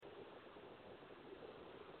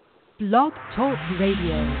Blog Talk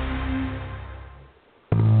Radio.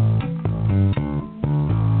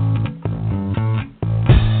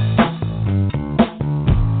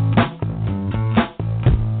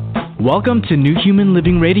 Welcome to New Human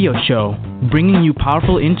Living Radio Show, bringing you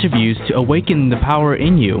powerful interviews to awaken the power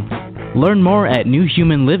in you. Learn more at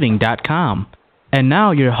newhumanliving.com. And now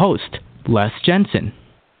your host, Les Jensen.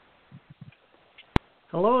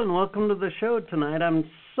 Hello and welcome to the show tonight. I'm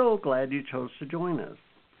so glad you chose to join us.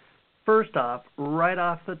 First off, right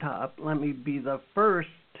off the top, let me be the first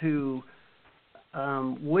to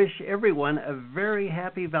wish everyone a very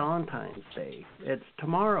happy Valentine's Day. It's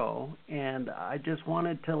tomorrow, and I just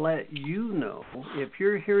wanted to let you know, if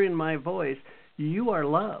you're hearing my voice, you are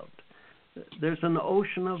loved. There's an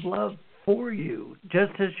ocean of love for you,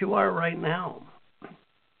 just as you are right now.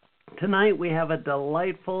 Tonight we have a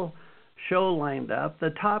delightful show lined up. The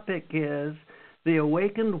topic is the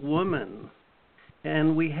awakened woman,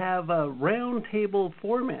 and we have a roundtable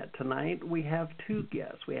format tonight. We have two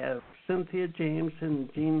guests. We have Cynthia James and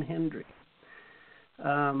Jean Hendry.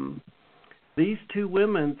 These two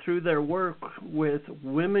women, through their work with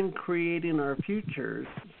Women Creating Our Futures,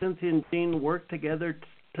 Cynthia and Jean work together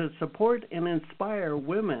to support and inspire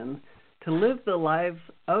women to live the lives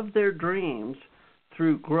of their dreams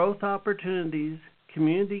through growth opportunities,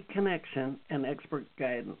 community connection, and expert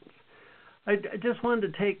guidance. I just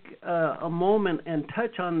wanted to take a moment and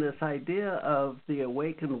touch on this idea of the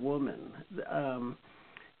awakened woman.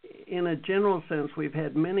 In a general sense, we've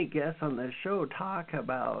had many guests on this show talk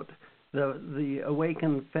about the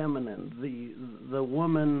awakened feminine, the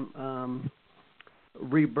woman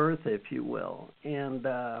rebirth, if you will. And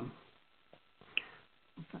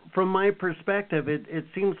from my perspective, it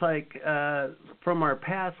seems like from our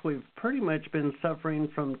past, we've pretty much been suffering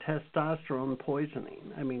from testosterone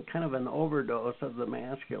poisoning. I mean, kind of an overdose of the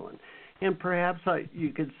masculine. And perhaps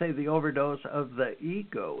you could say the overdose of the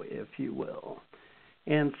ego, if you will.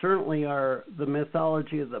 And certainly the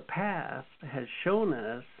mythology of the past has shown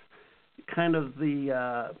us kind of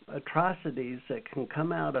the atrocities that can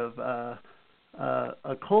come out of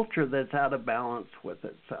a culture that's out of balance with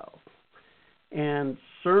itself. And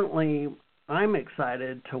certainly I'm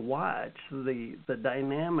excited to watch the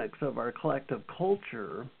dynamics of our collective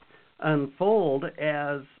culture unfold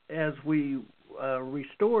as we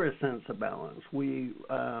restore a sense of balance. We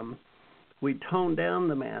tone down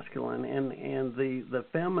the masculine and the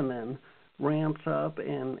feminine ramps up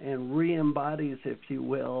and re-embodies, if you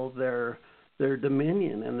will, their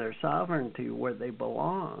dominion and their sovereignty where they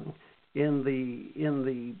belong in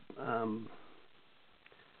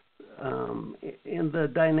the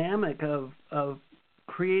dynamic of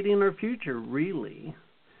creating our future, really.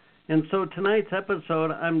 And so tonight's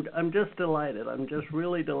episode, I'm just delighted. I'm just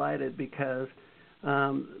really delighted because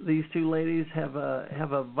these two ladies have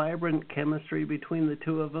a vibrant chemistry between the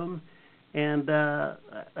two of them, and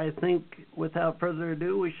I think without further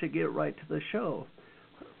ado, we should get right to the show.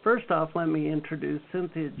 First off, let me introduce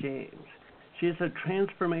Cynthia James. She is a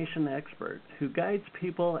transformation expert who guides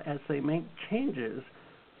people as they make changes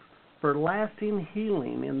for lasting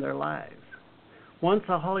healing in their lives. Once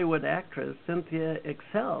a Hollywood actress, Cynthia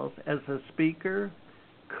excels as a speaker,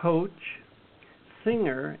 coach,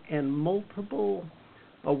 singer, and multiple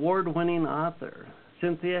award-winning author.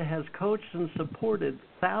 Cynthia has coached and supported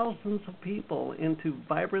thousands of people into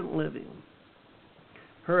vibrant living.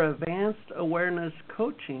 Her advanced awareness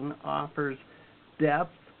coaching offers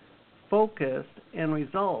depth, focus, and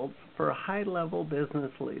results for high-level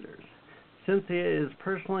business leaders. Cynthia is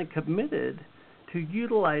personally committed to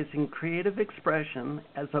utilizing creative expression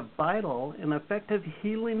as a vital and effective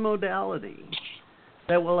healing modality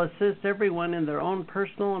that will assist everyone in their own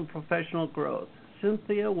personal and professional growth.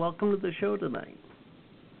 Cynthia, welcome to the show tonight.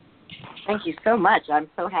 Thank you so much. I'm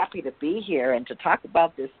so happy to be here and to talk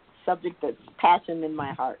about this subject that's passion in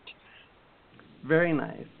my heart. Very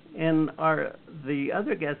nice. And the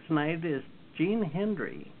other guest tonight is Jean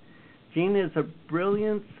Hendry. Jean is a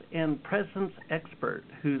brilliance and presence expert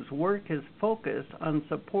whose work is focused on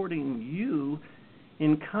supporting you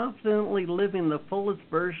in confidently living the fullest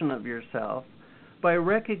version of yourself by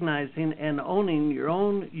recognizing and owning your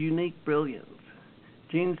own unique brilliance.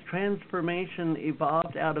 Jean's transformation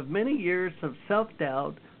evolved out of many years of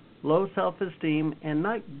self-doubt, low self-esteem, and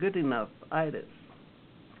not good enough-itis.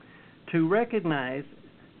 To recognize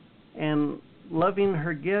and loving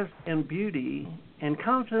her gifts and beauty and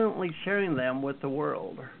confidently sharing them with the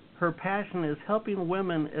world. Her passion is helping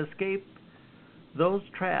women escape those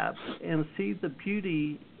traps and see the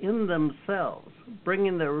beauty in themselves,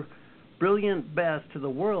 bringing their brilliant best to the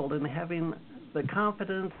world and having the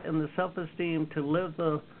confidence and the self-esteem to live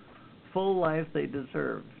the full life they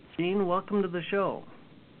deserve. Jean, welcome to the show.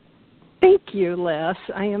 Thank you, Les.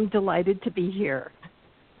 I am delighted to be here.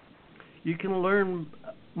 You can learn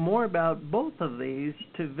more about both of these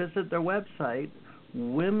to visit their website,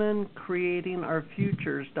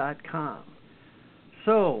 womencreatingourfutures.com.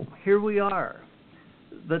 So, here we are.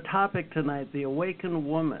 The topic tonight, the awakened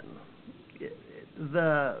woman.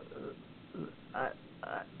 The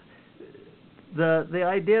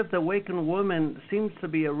idea of the awakened woman seems to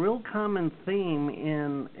be a real common theme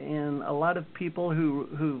in a lot of people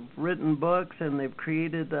who've written books, and they've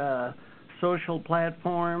created social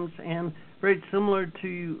platforms, and very similar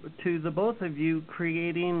to the both of you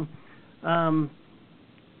creating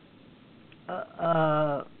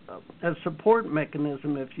a support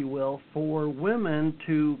mechanism, if you will, for women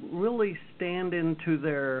to really stand into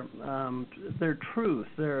their truth,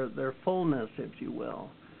 their fullness, if you will.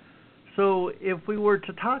 So if we were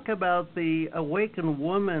to talk about the awakened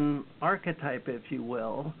woman archetype, if you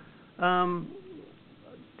will,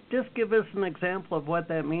 just give us an example of what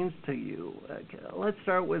that means to you. Let's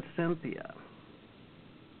start with Cynthia.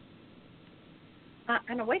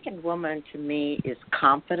 An awakened woman to me is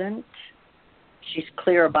confident. She's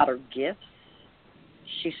clear about her gifts.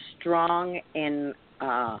 She's strong in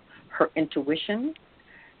her intuition.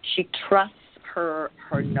 She trusts her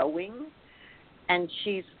knowing. And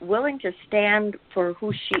she's willing to stand for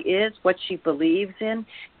who she is, what she believes in,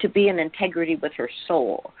 to be in integrity with her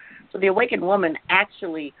soul. So the awakened woman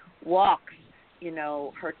actually walks,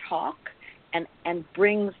 her talk and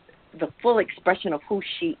brings the full expression of who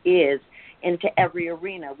she is into every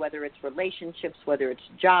arena, whether it's relationships, whether it's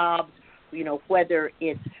jobs, whether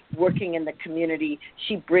it's working in the community.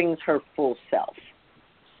 She brings her full self.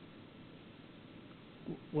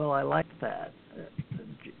 Well, I like that.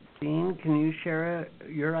 Jean, can you share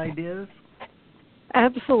your ideas?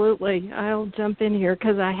 Absolutely. I'll jump in here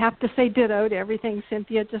because I have to say ditto to everything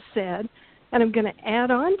Cynthia just said. And I'm going to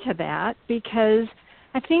add on to that because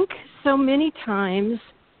I think so many times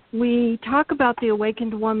we talk about the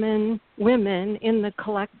awakened women in the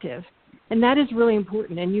collective. And that is really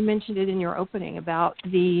important. And you mentioned it in your opening about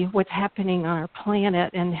what's happening on our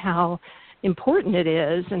planet and how important it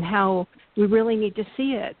is and how we really need to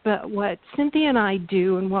see it. But what Cynthia and I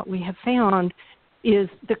do and what we have found is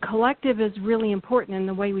the collective is really important, and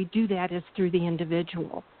the way we do that is through the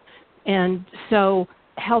individual. And so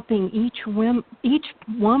helping each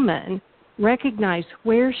woman recognize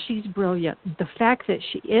where she's brilliant, the fact that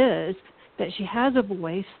she is, that she has a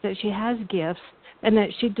voice, that she has gifts, and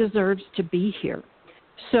that she deserves to be here.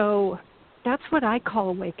 So that's what I call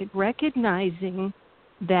awakened, recognizing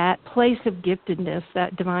that place of giftedness,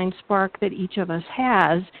 that divine spark that each of us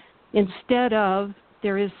has, instead of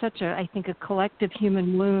there is such a collective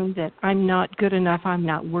human wound that I'm not good enough, I'm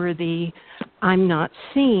not worthy, I'm not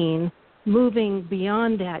seen, moving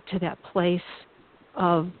beyond that to that place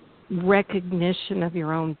of recognition of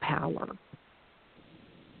your own power.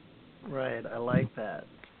 Right, I like that.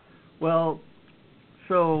 Well,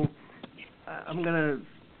 so I'm going to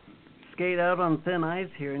skate out on thin ice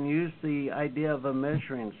here and use the idea of a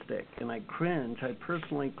measuring stick. And I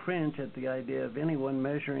personally cringe at the idea of anyone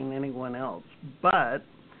measuring anyone else. But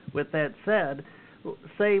with that said,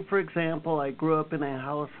 say, for example, I grew up in a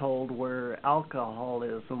household where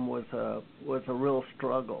alcoholism was a real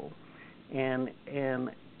struggle. And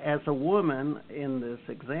as a woman in this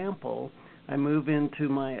example, I move into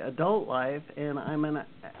my adult life and I'm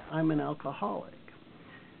an alcoholic.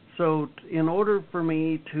 So in order for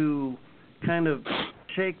me to kind of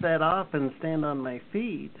shake that off and stand on my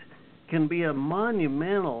feet can be a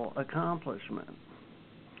monumental accomplishment.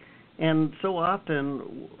 And so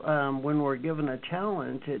often when we're given a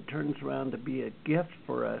challenge, it turns around to be a gift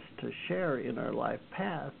for us to share in our life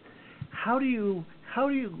path. How do you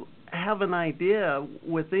have an idea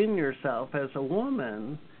within yourself as a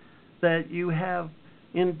woman that you have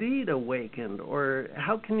indeed awakened, or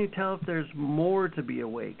how can you tell if there's more to be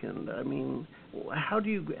awakened? I mean, how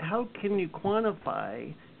can you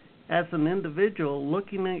quantify as an individual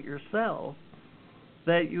looking at yourself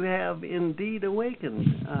that you have indeed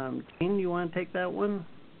awakened? Jean, you want to take that one?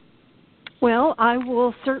 Well, I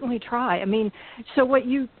will certainly try. I mean, so what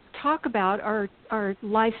you talk about are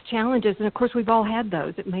life's challenges, and of course we've all had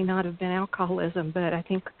those. It may not have been alcoholism, but I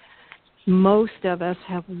think most of us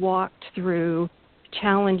have walked through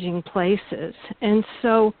challenging places. And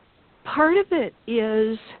so part of it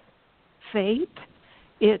is faith,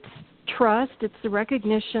 it's trust, it's the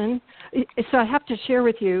recognition. So I have to share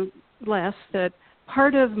with you, Les, that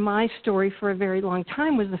part of my story for a very long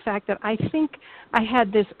time was the fact that I think I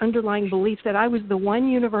had this underlying belief that I was the one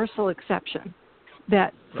universal exception,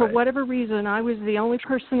 that for whatever reason I was the only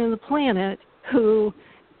person on the planet who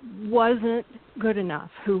wasn't good enough,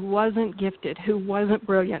 who wasn't gifted, who wasn't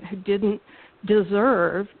brilliant, who didn't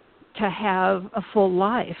deserve to have a full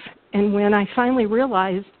life. And when I finally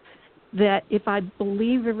realized that if I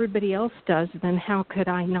believe everybody else does, then how could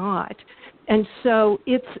I not? And so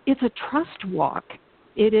it's a trust walk.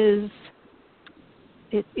 It's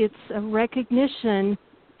a recognition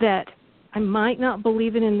that I might not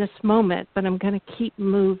believe it in this moment, but I'm going to keep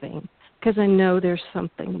moving because I know there's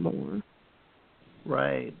something more.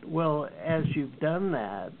 Right. Well, as you've done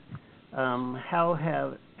that, how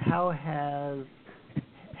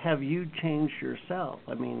have you changed yourself?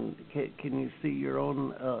 I mean, can you see your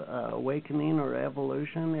own awakening or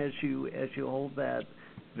evolution as you hold that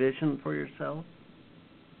vision for yourself?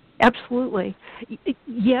 Absolutely.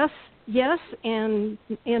 Yes, and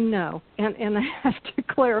no, and I have to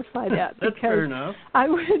clarify that That's because fair enough. I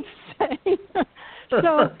would say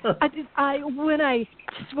so.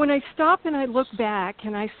 When I stop and I look back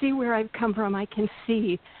and I see where I've come from, I can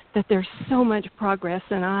see that there's so much progress,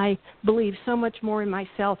 and I believe so much more in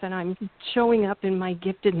myself, and I'm showing up in my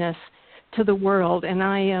giftedness to the world, and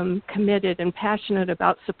I am committed and passionate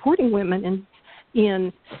about supporting women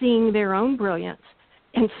in seeing their own brilliance.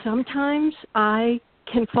 And sometimes I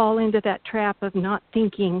can fall into that trap of not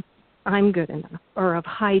thinking I'm good enough, or of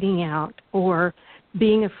hiding out, or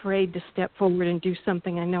being afraid to step forward and do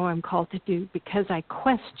something I know I'm called to do because I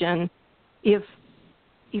question if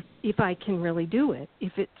I can really do it,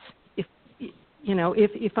 if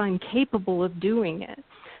I'm capable of doing it.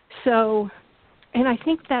 So, and I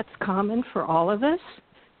think that's common for all of us.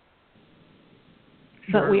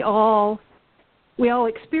 Sure. But we all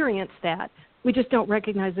experience that. We just don't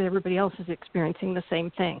recognize that everybody else is experiencing the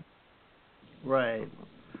same thing. Right.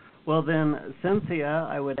 Well, then, Cynthia,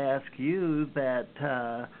 I would ask you that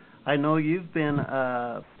I know you've been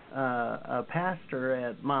a pastor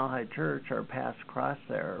at Mile High Church, or Pass Cross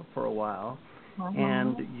there, for a while,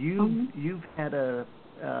 and you've had a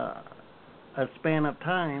span of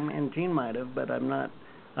time, and Jean might have, but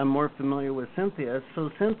I'm more familiar with Cynthia.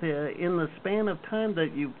 So, Cynthia, in the span of time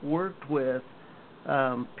that you've worked with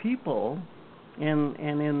people, and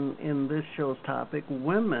in this show's topic,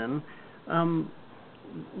 women,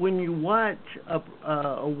 when you watch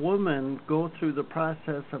a woman go through the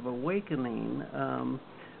process of awakening,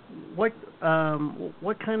 what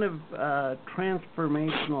kind of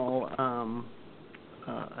transformational,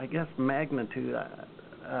 I guess, magnitude?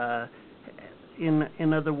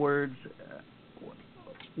 In other words,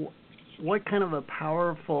 what kind of a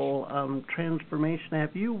powerful transformation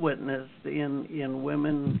have you witnessed in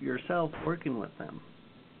women yourself working with them?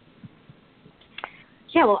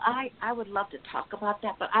 Yeah, well, I would love to talk about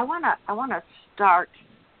that, but I wanna start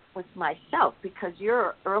with myself, because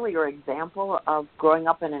your earlier example of growing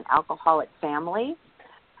up in an alcoholic family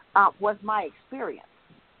was my experience,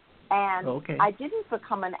 and okay. I didn't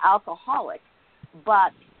become an alcoholic,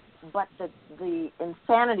 but the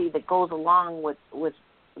insanity that goes along with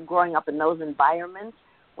growing up in those environments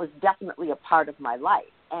was definitely a part of my life,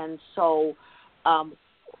 and so.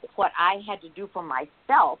 What I had to do for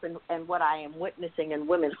myself and what I am witnessing in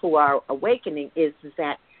women who are awakening is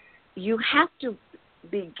that you have to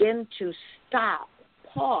begin to stop,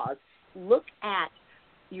 pause, look at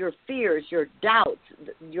your fears, your doubts,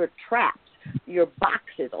 your traps, your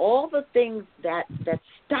boxes, all the things that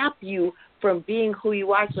stop you from being who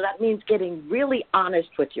you are. So that means getting really honest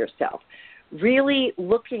with yourself, really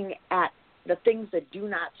looking at the things that do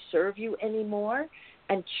not serve you anymore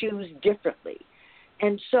and choose differently.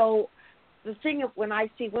 And so the thing of when I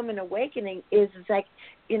see women awakening is like,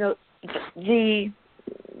 the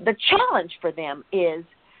challenge for them is,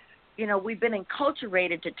 we've been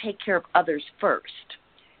enculturated to take care of others first.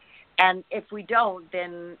 And if we don't,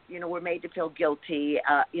 then, we're made to feel guilty,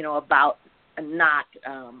 about not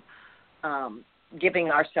giving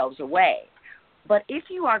ourselves away. But if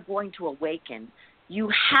you are going to awaken, you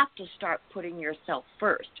have to start putting yourself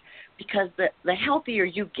first, because the healthier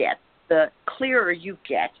you get, the clearer you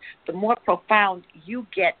get, the more profound you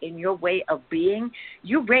get in your way of being,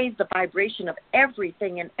 you raise the vibration of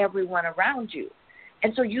everything and everyone around you.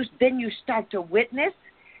 And so then you start to witness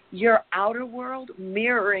your outer world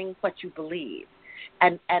mirroring what you believe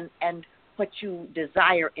and what you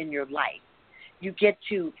desire in your life. You get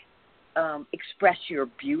to express your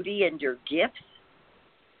beauty and your gifts,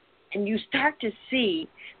 and you start to see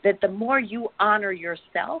that the more you honor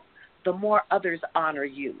yourself, the more others honor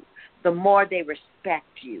you. The more they respect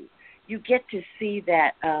you. You get to see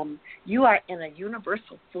that you are in a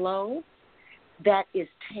universal flow that is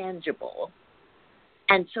tangible.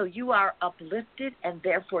 And so you are uplifted, and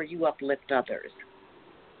therefore you uplift others.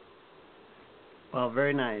 Well,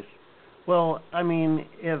 very nice. Well, I mean,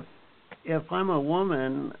 if I'm a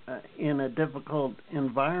woman in a difficult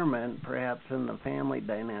environment, perhaps in the family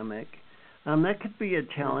dynamic, that could be a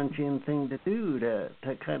challenging thing to do, to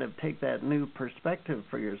kind of take that new perspective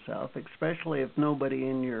for yourself, especially if nobody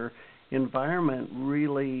in your environment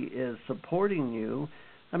really is supporting you.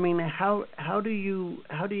 I mean, how do you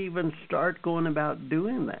even start going about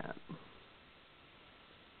doing that?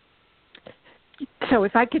 So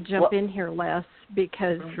if I could jump in here, Les,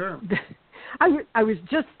 because sure. I was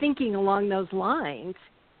just thinking along those lines.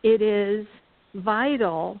 It is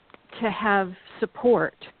vital to have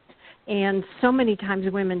support. And so many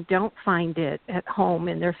times women don't find it at home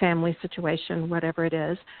in their family situation, whatever it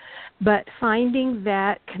is. But finding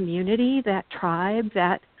that community, that tribe,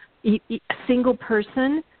 that single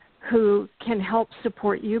person who can help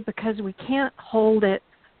support you, because we can't hold it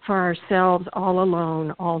for ourselves all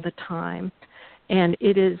alone all the time. And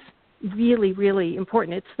it is really, really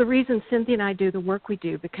important. It's the reason Cynthia and I do the work we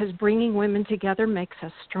do, because bringing women together makes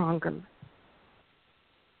us stronger.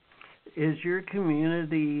 Is your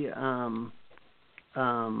community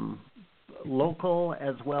local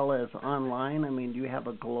as well as online? I mean, do you have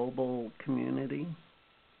a global community?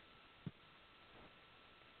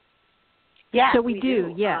 Yeah, so we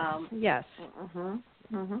do. Yes, yes.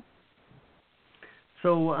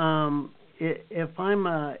 So,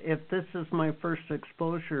 if this is my first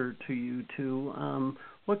exposure to you two,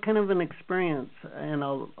 what kind of an experience? And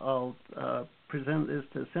I'll present this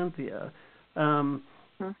to Cynthia.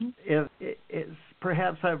 If it's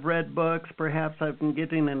perhaps I've read books, perhaps I've been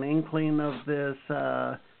getting an inkling of this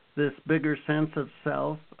bigger sense of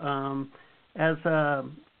self. As a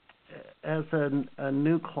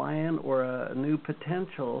new client or a new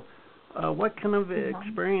potential, what kind of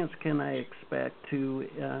experience can I expect to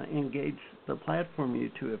engage the platform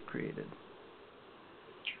you two have created?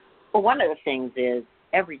 Well, one of the things is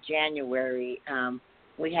every January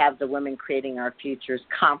we have the Women Creating Our Futures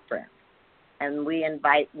Conference. And we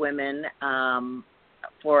invite women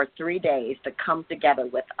for 3 days to come together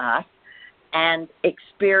with us and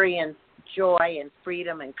experience joy and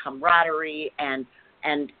freedom and camaraderie and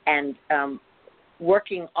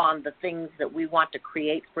working on the things that we want to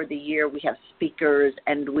create for the year. We have speakers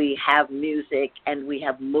and we have music and we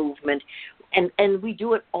have movement, and we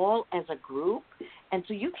do it all as a group. And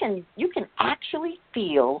so you can actually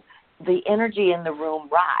feel the energy in the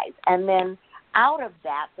room rise. And then out of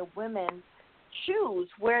that, the women choose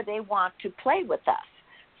where they want to play with us.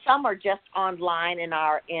 Some are just online in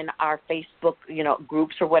our Facebook,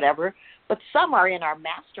 groups or whatever, but some are in our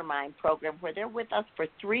mastermind program where they're with us for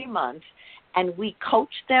 3 months, and we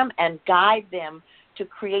coach them and guide them to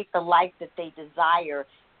create the life that they desire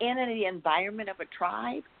in the environment of a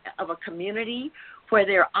tribe, of a community, where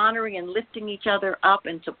they're honoring and lifting each other up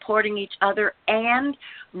and supporting each other and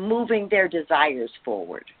moving their desires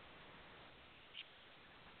forward.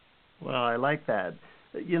 Well, I like that.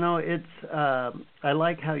 It's I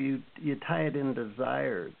like how you tie it into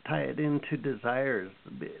desires.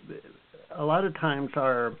 A lot of times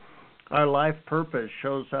our life purpose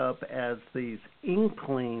shows up as these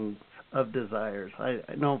inklings of desires. I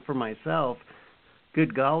know for myself,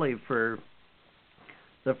 good golly, for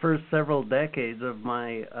the first several decades of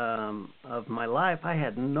my life, I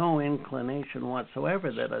had no inclination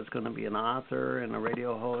whatsoever that I was going to be an author and a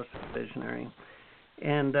radio host, a visionary.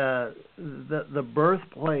 And the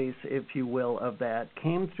birthplace, if you will, of that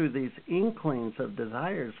came through these inklings of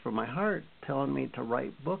desires from my heart telling me to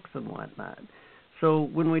write books and whatnot. So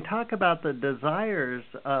when we talk about the desires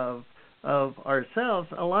of ourselves,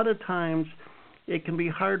 a lot of times it can be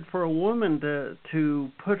hard for a woman to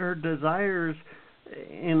put her desires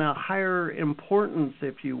in a higher importance,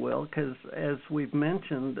 if you will, because as we've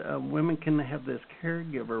mentioned, women can have this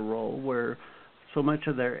caregiver role where so much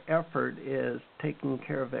of their effort is taking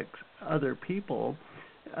care of other people.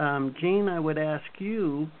 Jean, I would ask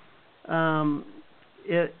you,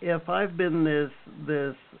 if I've been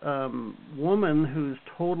this woman who's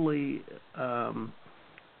totally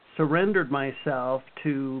surrendered myself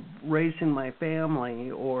to raising my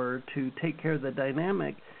family or to take care of the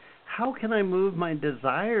dynamic, how can I move my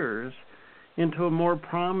desires into a more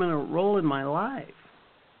prominent role in my life?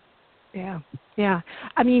 Yeah.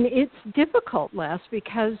 I mean, it's difficult, Les,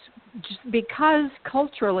 because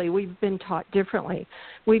culturally we've been taught differently.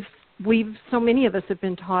 So many of us have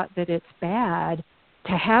been taught that it's bad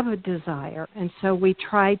to have a desire, and so we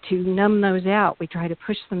try to numb those out. We try to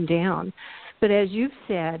push them down. But as you've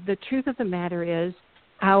said, the truth of the matter is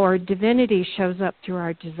our divinity shows up through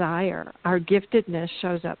our desire. Our giftedness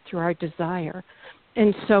shows up through our desire.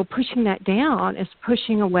 And so pushing that down is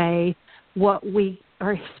pushing away what we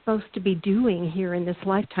are supposed to be doing here in this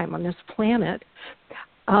lifetime on this planet.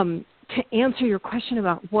 To answer your question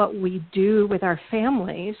about what we do with our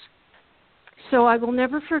families, so I will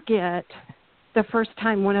never forget the first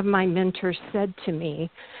time one of my mentors said to me,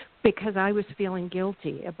 because I was feeling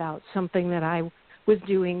guilty about something that I was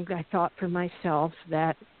doing, I thought, for myself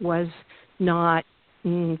that was not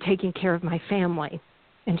taking care of my family.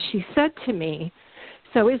 And she said to me,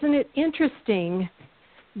 so isn't it interesting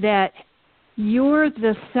that you're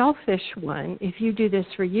the selfish one if you do this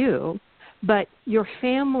for you, but your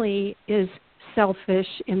family is selfish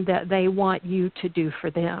in that they want you to do for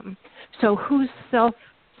them. So whose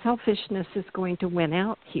selfishness is going to win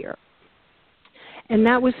out here? And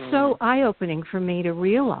that was so eye-opening for me to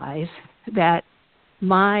realize that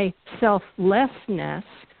my selflessness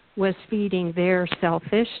was feeding their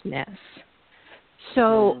selfishness.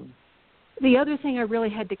 So the other thing I really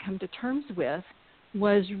had to come to terms with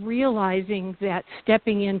was realizing that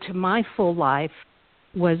stepping into my full life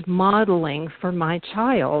was modeling for my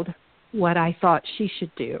child what I thought she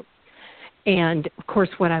should do. And, of course,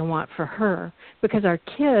 what I want for her. Because our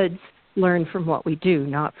kids learn from what we do,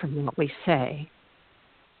 not from what we say.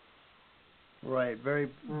 Right. Very,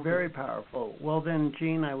 very powerful. Well, then,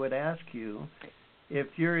 Jean, I would ask you, if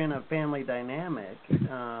you're in a family dynamic,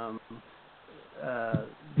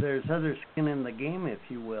 there's other skin in the game, if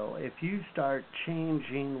you will. If you start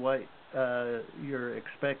changing what you're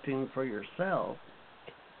expecting for yourself,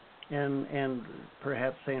 and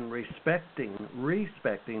perhaps saying respecting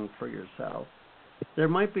for yourself, there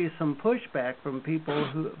might be some pushback from people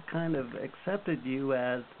who have kind of accepted you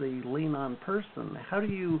as the lean-on person. How do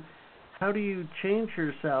you change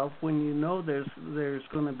yourself when you know there's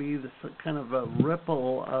going to be this kind of a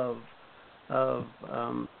ripple of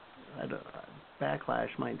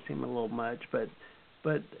backlash? Might seem a little much, but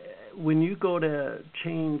when you go to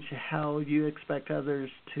change how you expect others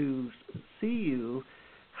to see you,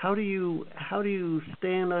 how do you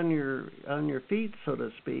stand on your feet, so to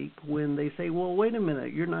speak, when they say, "Well, wait a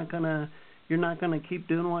minute, you're not gonna keep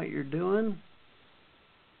doing what you're doing"?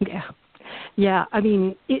 Yeah. I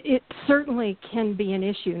mean, it certainly can be an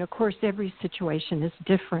issue, and of course, every situation is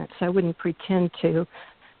different. So I wouldn't pretend to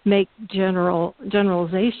make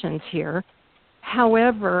generalizations here.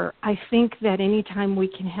 However, I think that anytime we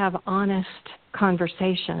can have honest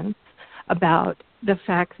conversation about the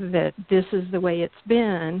fact that this is the way it's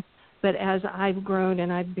been, but as I've grown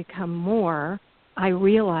and I've become more, I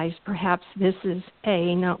realize perhaps this is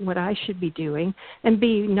A, not what I should be doing, and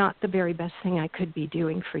B, not the very best thing I could be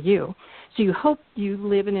doing for you. So you hope you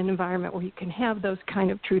live in an environment where you can have those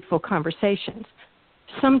kind of truthful conversations.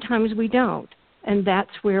 Sometimes we don't, and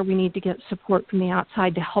that's where we need to get support from the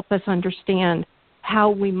outside to help us understand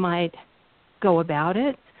how we might go about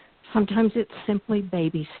it. Sometimes it's simply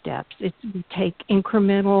baby steps. We take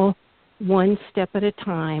incremental, one step at a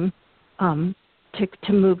time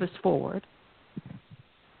to move us forward.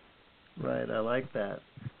 Right, I like that.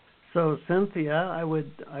 So, Cynthia, I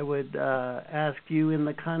would ask you in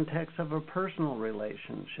the context of a personal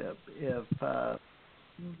relationship, if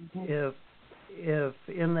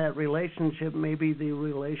in that relationship maybe the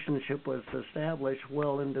relationship was established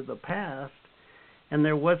well into the past, and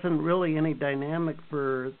there wasn't really any dynamic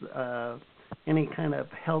for any kind of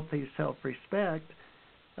healthy self-respect,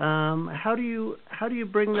 how do you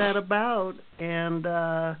bring that about and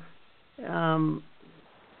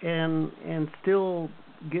still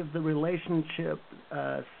give the relationship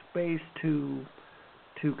space to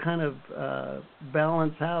kind of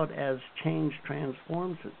balance out as change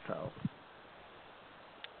transforms itself?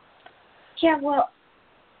 Yeah, well,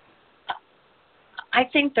 I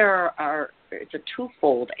think it's a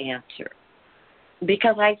twofold answer,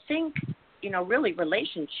 because I think, really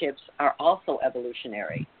relationships are also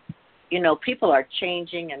evolutionary. People are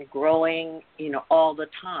changing and growing, all the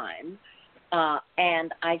time.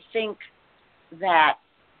 And I think that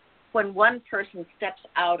when one person steps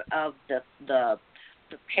out of the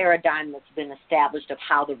paradigm that's been established of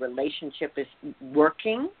how the relationship is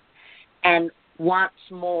working and wants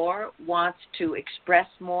more, wants to express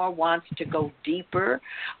more, wants to go deeper,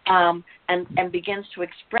 and begins to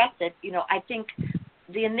express it, I think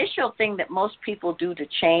the initial thing that most people do to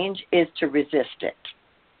change is to resist it.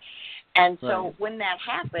 And so when that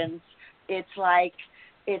happens, it's like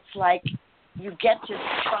you get to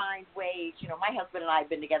find ways. My husband and I have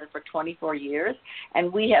been together for 24 years,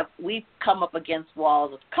 and we've come up against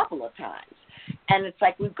walls a couple of times. And it's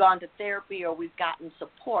like we've gone to therapy or we've gotten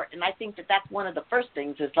support. And I think that that's one of the first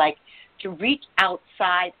things is like to reach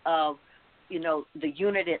outside of, the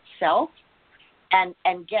unit itself and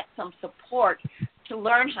get some support to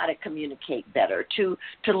learn how to communicate better, to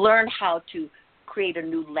learn how to create a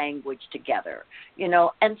new language together, you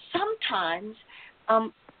know. And sometimes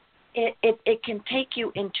it can take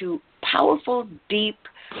you into powerful, deep,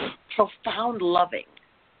 profound loving.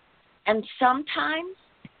 And sometimes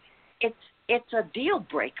it's a deal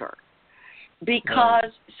breaker,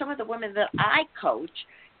 because some of the women that I coach,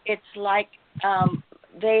 it's like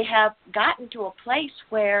they have gotten to a place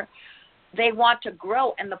where they want to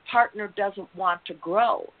grow and the partner doesn't want to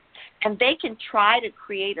grow. And they can try to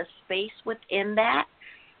create a space within that,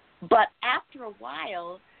 but after a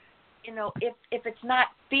while, you know, if it's not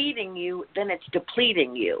feeding you, then it's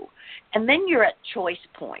depleting you. And then you're at choice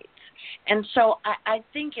points. And so I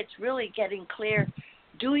think it's really getting clear,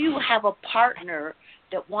 do you have a partner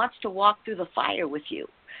that wants to walk through the fire with you?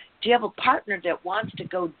 Do you have a partner that wants to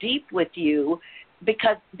go deep with you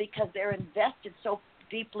because they're invested so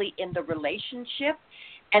deeply in the relationship,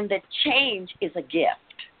 and the change is a gift?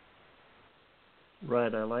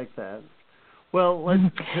 Right, I like that. Well, let's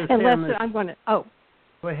I'm going to. Oh,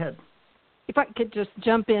 go ahead. If I could just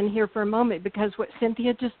jump in here for a moment, because what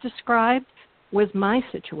Cynthia just described was my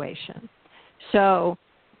situation. So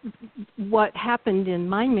what happened in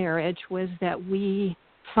my marriage was that we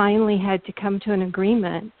finally had to come to an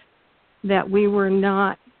agreement that we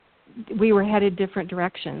were headed different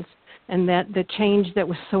directions, and that the change that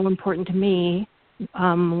was so important to me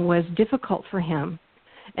was difficult for him.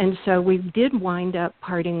 And so we did wind up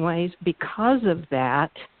parting ways because of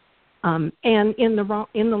that. And in the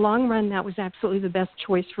long run, that was absolutely the best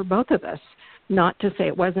choice for both of us. Not to say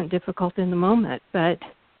it wasn't difficult in the moment, but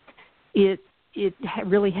it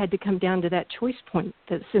really had to come down to that choice point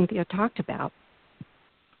that Cynthia talked about.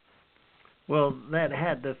 Well, that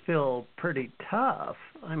had to feel pretty tough.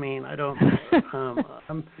 I mean, I don't.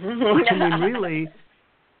 I mean, really,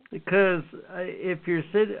 because if you're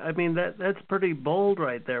sitting, I mean, that's pretty bold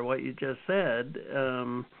right there, what you just said.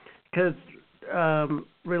 Because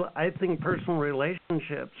I think personal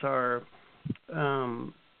relationships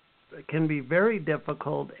can be very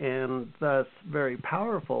difficult and thus very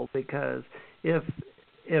powerful, because if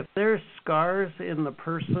there's scars in the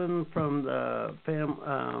person from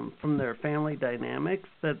from their family dynamics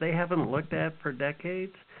that they haven't looked at for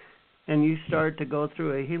decades, and you start to go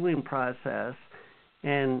through a healing process,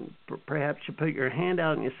 and perhaps you put your hand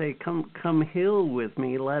out and you say, come heal with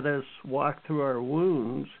me, let us walk through our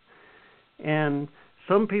wounds. And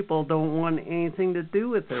some people don't want anything to do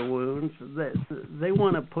with their wounds. They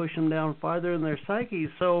want to push them down farther in their psyche.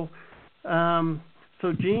 So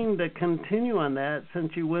Jean, to continue on that,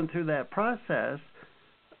 since you went through that process,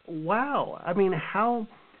 wow. I mean,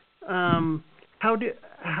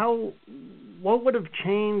 what would have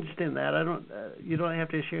changed in that? You don't have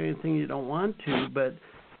to share anything you don't want to, but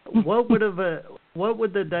what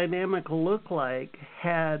would the dynamic look like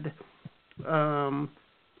had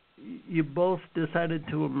you both decided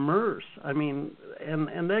to immerse? I mean,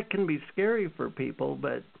 and that can be scary for people,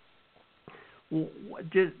 but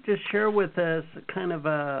just share with us kind of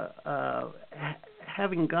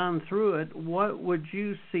having gone through it, what would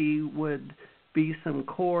you see would be some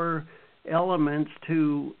core elements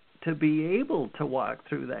to be able to walk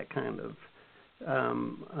through that kind of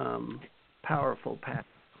powerful path?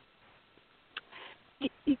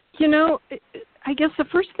 You know, I guess the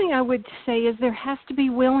first thing I would say is there has to be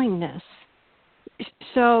willingness.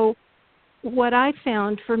 So what I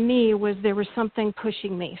found for me was there was something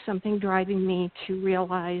pushing me, something driving me to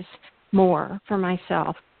realize more for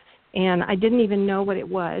myself. And I didn't even know what it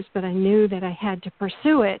was, but I knew that I had to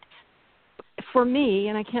pursue it. For me,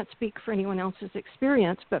 and I can't speak for anyone else's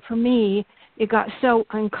experience, but for me, it got so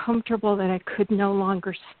uncomfortable that I could no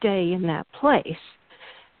longer stay in that place.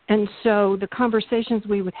 And so the conversations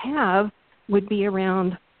we would have would be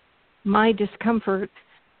around my discomfort,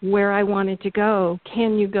 where I wanted to go.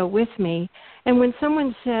 Can you go with me? And when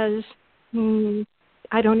someone says,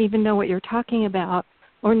 I don't even know what you're talking about,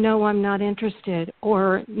 or no, I'm not interested,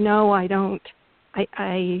 or no, I don't,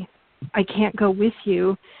 I can't go with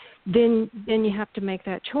you, then you have to make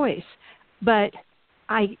that choice. But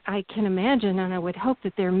I can imagine, and I would hope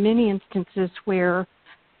that there are many instances where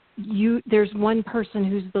there's one person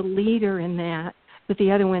who's the leader in that, but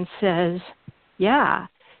the other one says, yeah,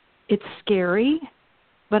 it's scary,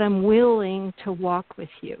 but I'm willing to walk with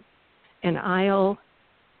you, and I'll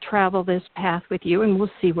travel this path with you, and we'll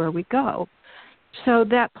see where we go. So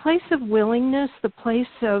that place of willingness, the place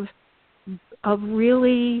of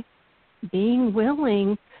really being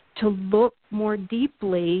willing to look more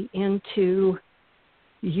deeply into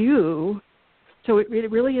you. So it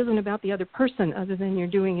really isn't about the other person, other than you're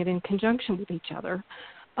doing it in conjunction with each other.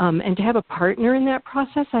 And to have a partner in that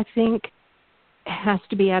process, I think, has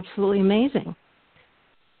to be absolutely amazing.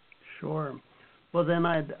 Sure. Well, then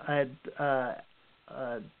I'd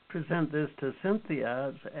present this to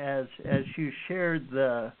Cynthia as you shared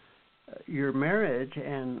your marriage,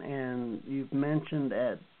 and you've mentioned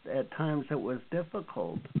at times it was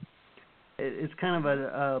difficult. It's kind of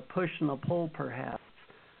a push and a pull, perhaps.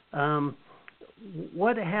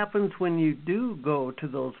 What happens when you do go to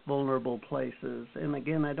those vulnerable places? And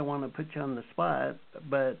again, I don't want to put you on the spot,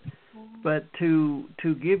 but to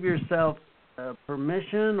give yourself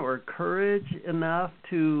permission or courage enough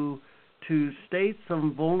to state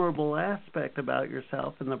some vulnerable aspect about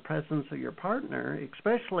yourself in the presence of your partner,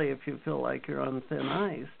 especially if you feel like you're on thin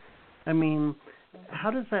ice. I mean, how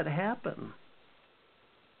does that happen?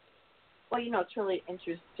 Well, it's really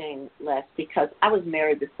interesting, Les, because I was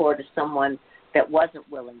married before to someone that wasn't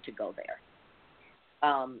willing to go there.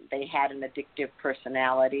 They had an addictive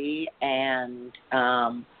personality, and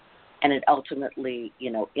it ultimately,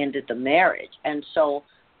 ended the marriage. And so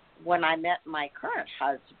when I met my current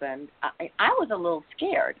husband, I was a little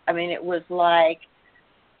scared. I mean, it was like,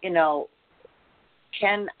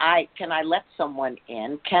 can I let someone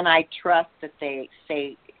in? Can I trust that they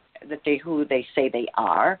say that who they say they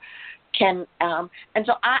are? And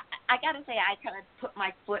so I got to say, I kind of put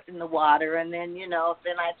my foot in the water, and then then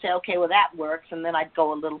I'd say, okay, well that works, and then I'd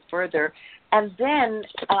go a little further, and then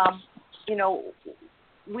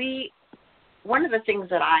one of the things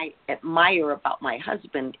that I admire about my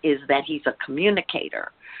husband is that he's a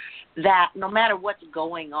communicator, that no matter what's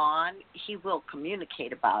going on, he will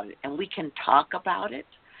communicate about it, and we can talk about it.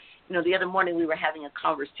 The other morning we were having a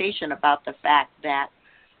conversation about the fact that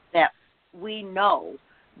we know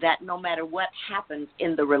that no matter what happens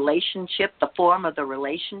in the relationship, the form of the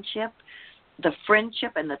relationship, the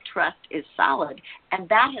friendship and the trust is solid. And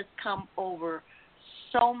that has come over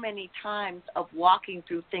so many times of walking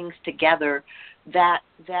through things together that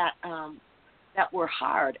were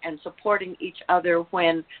hard, and supporting each other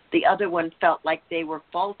when the other one felt like they were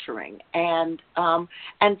faltering, and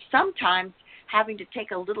sometimes having to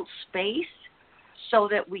take a little space so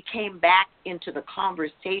that we came back into the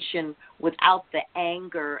conversation without the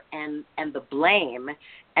anger and the blame,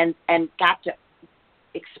 and got to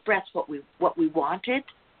express what we wanted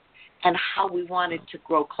and how we wanted to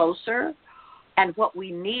grow closer and what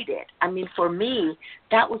we needed. I mean, for me,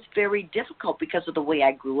 that was very difficult because of the way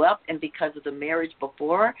I grew up and because of the marriage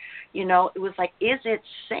before. It was like, is it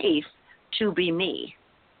safe to be me?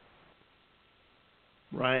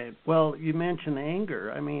 Right. Well, you mentioned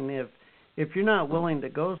anger. I mean, if you're not willing to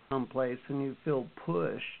go someplace and you feel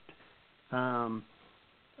pushed,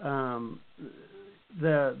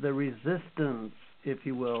 the resistance, if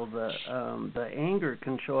you will, the anger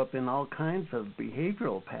can show up in all kinds of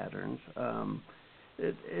behavioral patterns.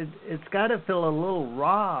 It's got to feel a little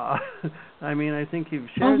raw. I mean, I think you've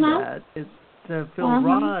shared that. It's to feel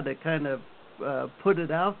raw, to kind of put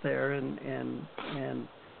it out there and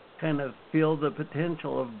kind of feel the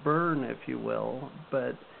potential of burn, if you will.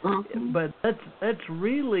 But that's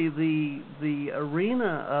really the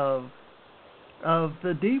arena of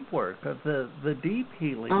the deep work, of the deep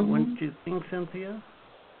healing, wouldn't you think, Cynthia?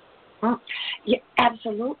 Yeah,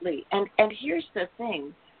 absolutely. And here's the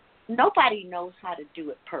thing. Nobody knows how to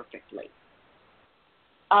do it perfectly.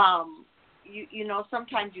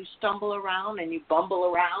 Sometimes you stumble around and you bumble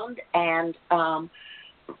around, and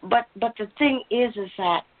but the thing is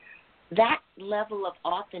that level of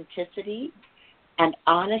authenticity and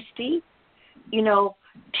honesty,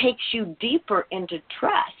 takes you deeper into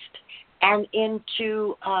trust and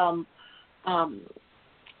into an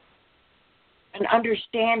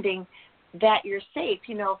understanding that you're safe.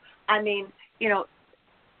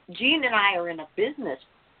 Jean and I are in a business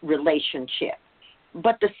relationship,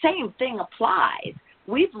 but the same thing applies.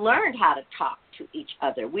 We've learned how to talk to each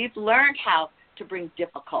other. We've learned how to bring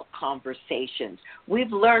difficult conversations.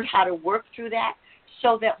 We've learned how to work through that,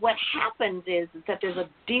 so that what happens is that there's a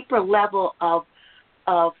deeper level of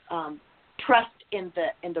trust in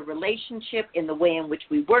the relationship, in the way in which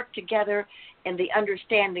we work together, and the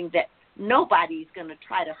understanding that nobody's going to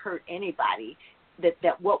try to hurt anybody,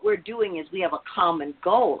 that what we're doing is we have a common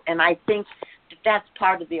goal. And I think that's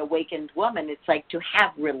part of the awakened woman. It's like to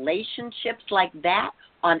have relationships like that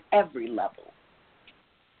on every level.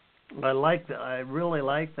 I like that. I really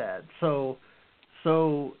like that. So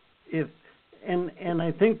if and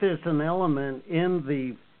I think there's an element in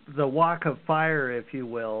the walk of fire, if you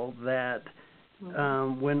will, that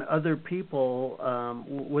when other people,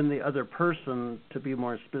 when the other person, to be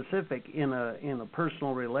more specific, in a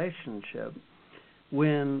personal relationship,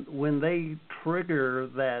 when they trigger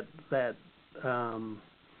that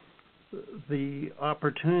the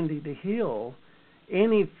opportunity to heal,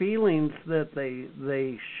 any feelings that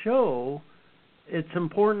they show it's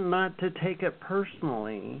important not to take it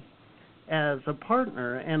personally as a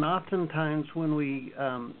partner. And oftentimes when we,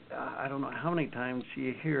 I don't know how many times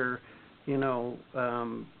you hear, a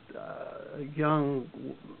young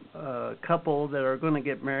couple that are going to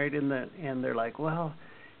get married, and they're like, well,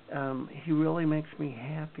 he really makes me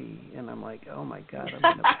happy, and I'm like, oh my God, I'm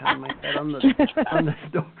going to pound my head on the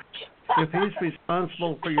door. If he's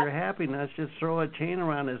responsible for your happiness, just throw a chain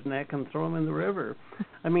around his neck and throw him in the river.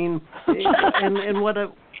 I mean, and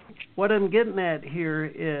what I'm getting at here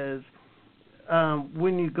is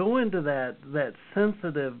when you go into that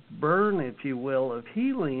sensitive burn, if you will, of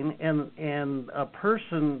healing, and a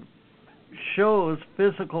person shows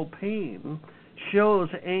physical pain, shows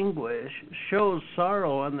anguish, shows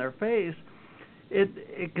sorrow on their face,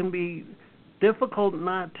 it can be difficult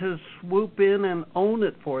not to swoop in and own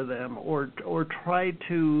it for them, or try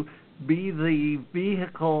to be the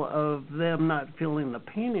vehicle of them not feeling the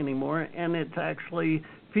pain anymore, and it's actually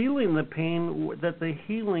feeling the pain that the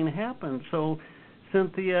healing happens. So,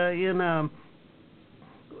 Cynthia,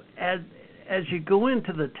 as you go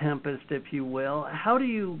into the tempest, if you will, how do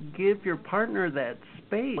you give your partner that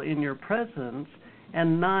space in your presence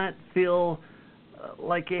and not feel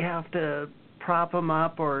like you have to prop them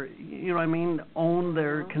up or, own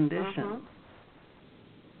their condition?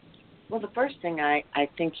 Well, the first thing I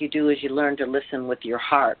think you do is you learn to listen with your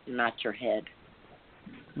heart, not your head.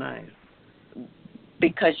 Nice.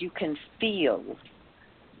 Because you can feel,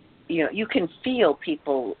 you can feel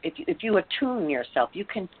people. If you attune yourself, you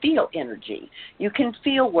can feel energy. You can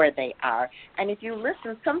feel where they are. And if you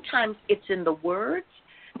listen, sometimes it's in the words,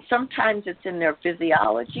 sometimes it's in their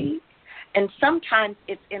physiology, and sometimes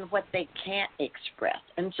it's in what they can't express.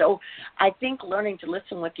 And so I think learning to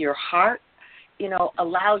listen with your heart,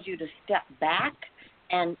 allows you to step back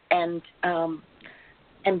and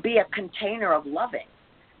be a container of loving.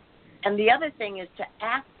 And the other thing is to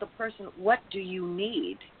ask the person, what do you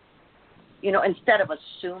need? Instead of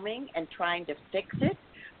assuming and trying to fix it,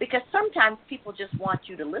 because sometimes people just want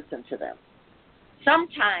you to listen to them.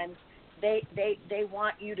 Sometimes they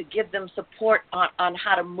want you to give them support on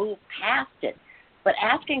how to move past it. But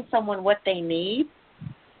asking someone what they need,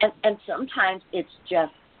 and sometimes it's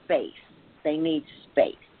just space. They need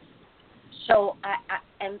space. So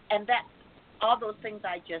and that all those things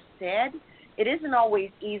I just said, it isn't always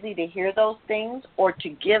easy to hear those things or to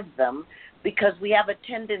give them, because we have a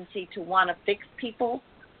tendency to want to fix people.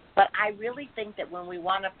 But I really think that when we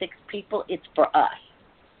want to fix people, it's for us.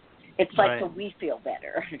 It's like so we feel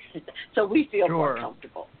better, so we feel more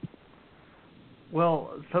comfortable.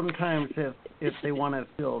 Well, sometimes if they want to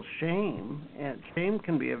feel shame, and shame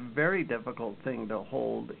can be a very difficult thing to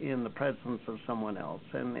hold in the presence of someone else.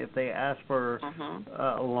 And if they ask for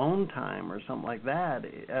alone time or something like that,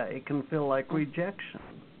 it can feel like rejection.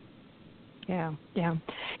 Yeah.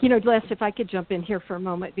 Les, if I could jump in here for a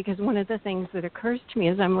moment, because one of the things that occurs to me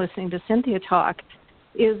as I'm listening to Cynthia talk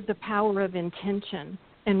is the power of intention.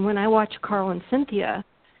 And when I watch Carl and Cynthia,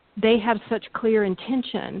 they have such clear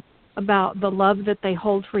intention about the love that they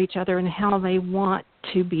hold for each other and how they want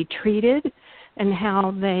to be treated and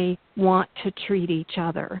how they want to treat each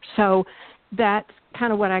other. So that's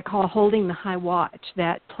kind of what I call holding the high watch,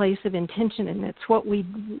 that place of intention, and it's what we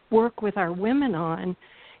work with our women on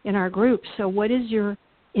in our group. So what is your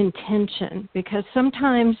intention? Because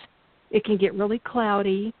sometimes it can get really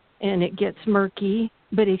cloudy and it gets murky,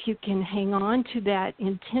 but if you can hang on to that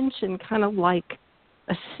intention kind of like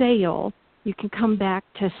a sail, you can come back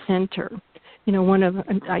to center.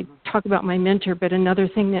 I talk about my mentor, but another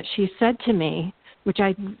thing that she said to me, which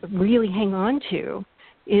I really hang on to,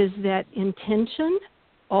 is that intention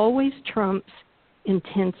always trumps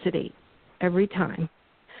intensity every time.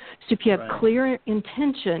 So if you have clear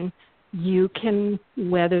intention, you can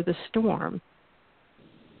weather the storm.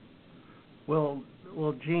 Well,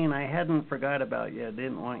 Jean, I hadn't forgot about you. I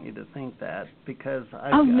didn't want you to think that, because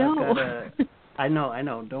I've got I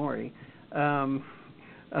know, don't worry.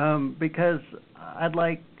 Because I'd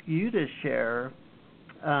like you to share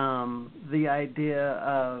the idea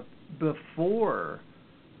of before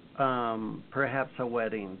perhaps a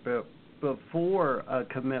wedding, before a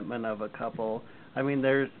commitment of a couple. I mean,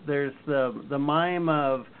 there's the mime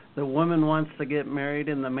of the woman wants to get married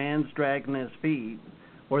and the man's dragging his feet,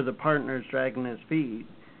 or the partner's dragging his feet.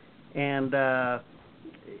 And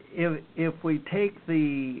if we take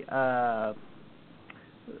the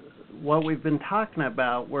what we've been talking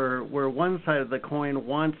about, where one side of the coin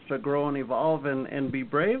wants to grow and evolve and be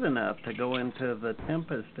brave enough to go into the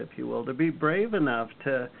tempest, if you will, to be brave enough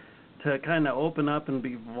to kind of open up and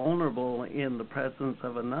be vulnerable in the presence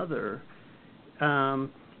of another.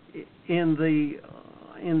 In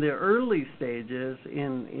in the early stages,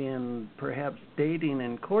 in perhaps dating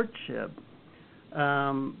and courtship,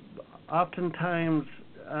 oftentimes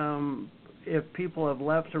if people have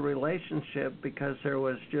left a relationship because there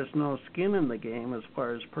was just no skin in the game as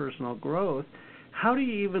far as personal growth, how do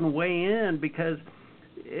you even weigh in? Because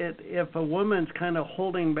if a woman's kind of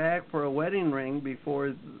holding back for a wedding ring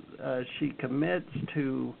before she commits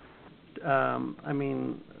to,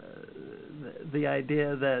 the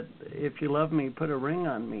idea that if you love me, put a ring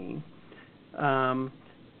on me, and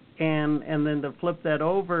then to flip that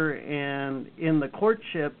over, and in the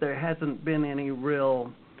courtship there hasn't been any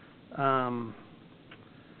real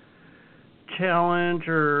challenge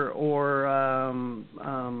or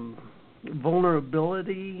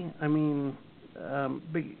vulnerability. I mean,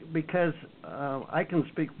 because I can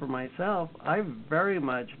speak for myself, I very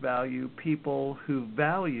much value people who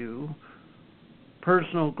value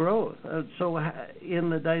personal growth. So in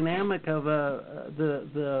the dynamic of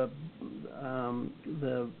the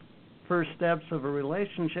first steps of a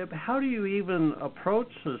relationship, how do you even approach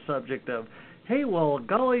the subject of, hey, well,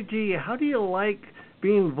 golly gee, how do you like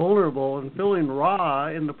being vulnerable and feeling raw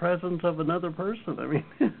in the presence of another person?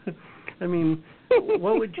 I mean,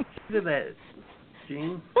 what would you say to that,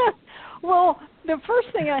 Jean? Well, the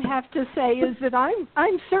first thing I have to say is that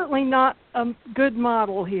I'm certainly not a good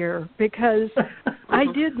model here, because I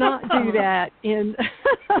did not do that and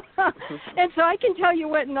so I can tell you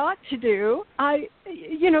what not to do.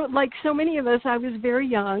 Like so many of us, I was very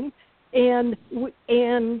young and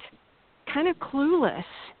kind of clueless,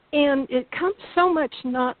 and it comes so much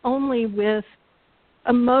not only with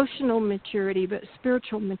emotional maturity but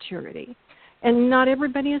spiritual maturity. And not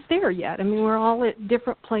everybody is there yet. I mean, we're all at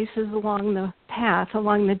different places along the path,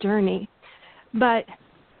 along the journey. But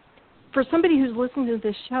for somebody who's listening to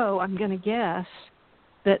this show, I'm going to guess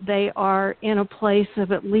that they are in a place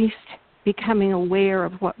of at least becoming aware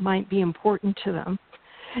of what might be important to them.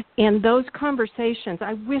 And those conversations,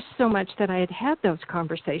 I wish so much that I had those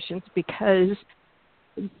conversations, because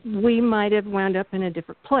we might have wound up in a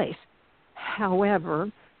different place.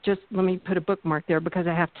 However, just let me put a bookmark there, because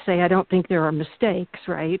I have to say I don't think there are mistakes,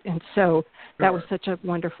 right? And so that was such a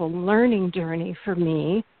wonderful learning journey for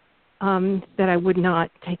me that I would not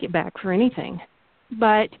take it back for anything.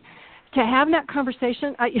 But to have that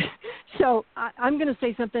conversation, I'm going to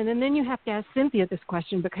say something, and then you have to ask Cynthia this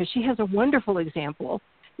question, because she has a wonderful example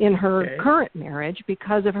in her current marriage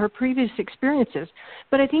because of her previous experiences.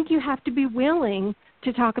 But I think you have to be willing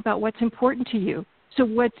to talk about what's important to you. So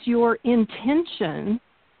what's your intention?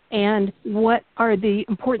 And what are the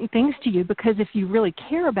important things to you? Because if you really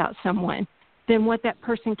care about someone, then what that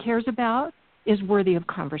person cares about is worthy of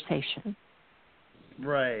conversation.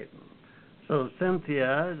 Right. So,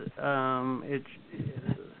 Cynthia,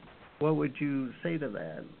 what would you say to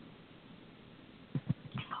that?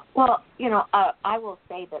 Well, I will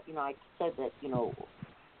say that, I said that,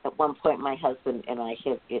 at one point my husband and I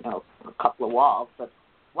hit, a couple of walls. But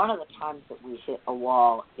one of the times that we hit a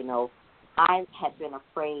wall, I had been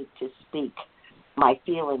afraid to speak my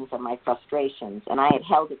feelings and my frustrations, and I had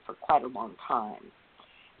held it for quite a long time.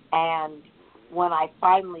 And when I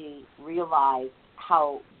finally realized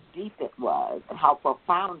how deep it was and how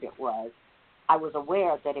profound it was, I was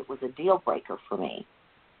aware that it was a deal breaker for me.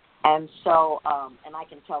 And so, and I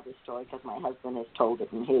can tell this story because my husband has told it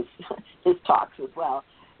in his talks as well,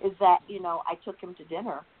 is that, I took him to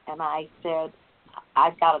dinner and I said,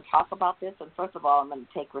 I've got to talk about this, and first of all, I'm going to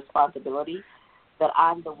take responsibility that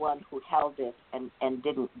I'm the one who held it and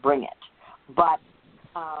didn't bring it. But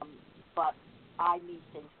I need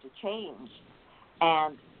things to change,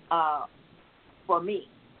 and for me.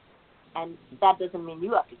 And that doesn't mean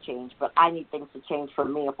you have to change, but I need things to change for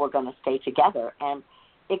me if we're going to stay together. And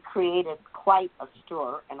it created quite a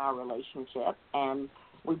stir in our relationship, and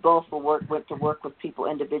we both went to work with people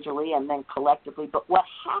individually and then collectively. But what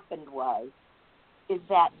happened is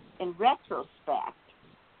that in retrospect,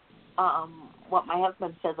 what my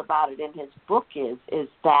husband says about it in his book is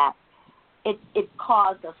that it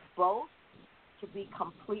caused us both to be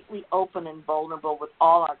completely open and vulnerable with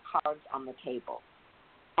all our cards on the table.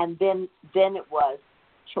 And then it was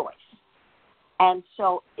choice. And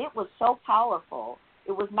so it was so powerful.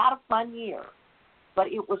 It was not a fun year, but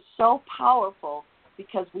it was so powerful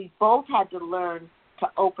because we both had to learn to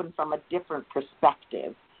open from a different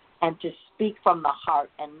perspective and to speak from the heart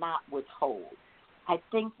and not withhold. I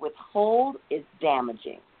think withhold is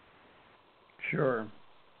damaging. Sure.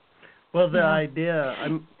 Well, the idea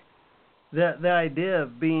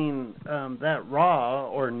of being that raw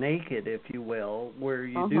or naked, if you will, where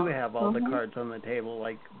you do have all the cards on the table,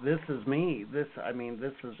 like this is me. This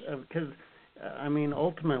is because I mean,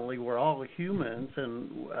 ultimately, we're all humans,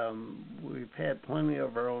 and we've had plenty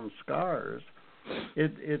of our own scars.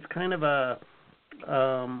 It's kind of a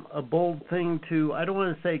bold thing to, I don't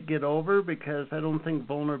want to say get over, because I don't think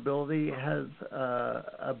vulnerability has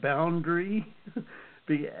a boundary,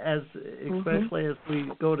 especially as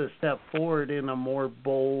we go to step forward in a more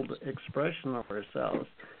bold expression of ourselves.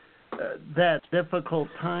 That difficult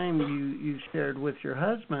time you shared with your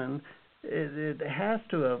husband, it has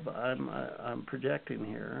to have, I'm projecting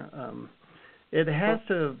here, it has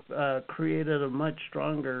to have created a much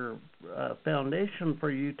stronger foundation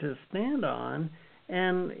for you to stand on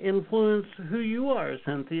and influence who you are,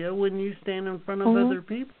 Cynthia, when you stand in front of other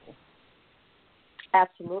people.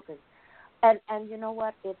 Absolutely. And you know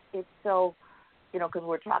what? It's so, because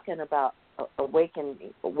we're talking about awakened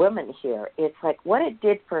women here. It's like what it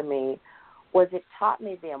did for me was it taught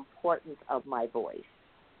me the importance of my voice.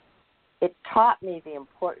 It taught me the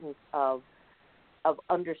importance of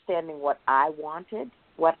understanding what I wanted,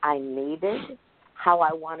 what I needed, how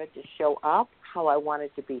I wanted to show up, how I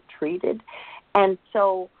wanted to be treated. And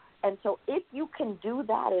so if you can do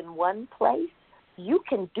that in one place, you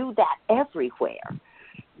can do that everywhere,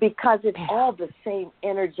 because it's all the same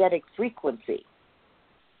energetic frequency.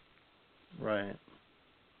 Right.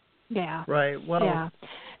 Yeah. Right. Well, yeah.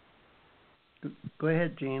 Go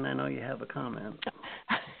ahead, Jean. I know you have a comment.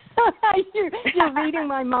 You're reading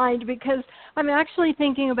my mind, because I'm actually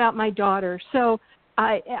thinking about my daughter. So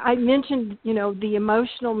I mentioned, the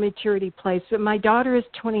emotional maturity place, but my daughter is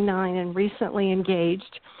 29 and recently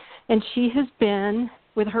engaged, and she has been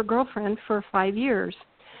with her girlfriend for 5 years.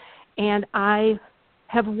 And I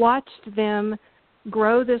have watched them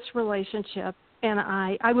grow this relationship, and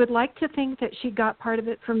I would like to think that she got part of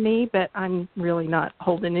it from me, but I'm really not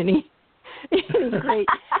holding any great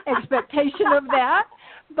expectation of that.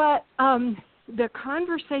 But the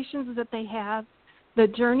conversations that they have, the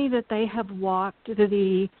journey that they have walked,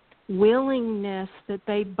 the willingness that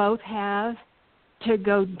they both have to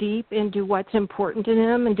go deep into what's important to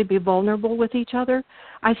them and to be vulnerable with each other,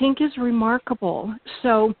 I think is remarkable.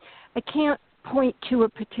 So I can't point to a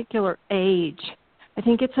particular age. I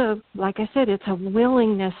think it's like I said, it's a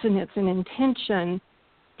willingness and it's an intention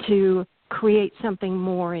to create something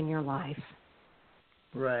more in your life.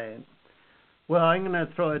 Right. Well, I'm going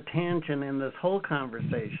to throw a tangent in this whole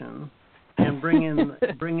conversation and bring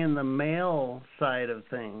in the male side of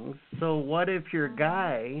things. So what if your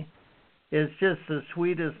guy is just the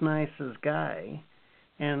sweetest, nicest guy,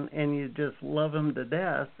 and you just love him to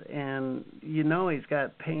death, and he's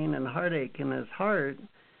got pain and heartache in his heart,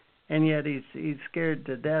 and yet he's scared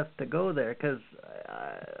to death to go there, because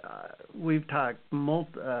we've talked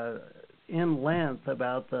in length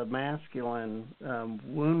about the masculine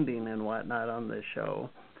wounding and whatnot on this show.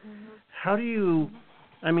 Mm-hmm. How do you,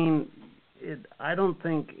 I don't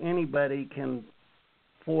think anybody can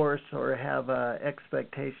force or have a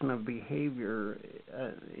expectation of behavior.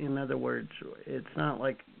 In other words, it's not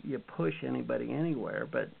like you push anybody anywhere,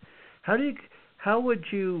 but how would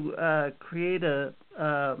you create a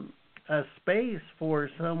space for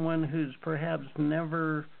someone who's perhaps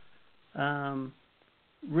never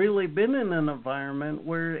really been in an environment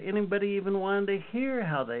where anybody even wanted to hear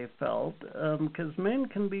how they felt, because men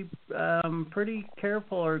can be pretty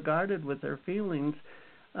careful or guarded with their feelings.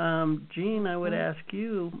 Jean, I would ask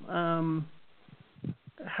you,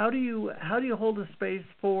 how do you hold a space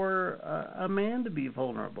for a man to be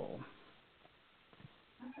vulnerable?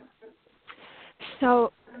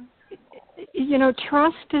 So,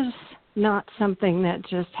 trust is not something that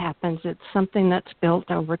just happens. It's something that's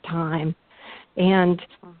built over time. And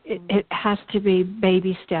it has to be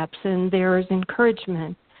baby steps, and there is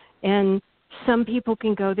encouragement. And some people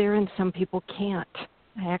can go there and some people can't.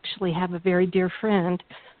 I actually have a very dear friend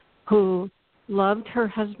who loved her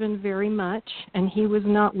husband very much, and he was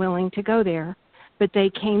not willing to go there. But they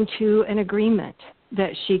came to an agreement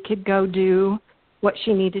that she could go do what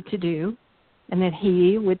she needed to do, and that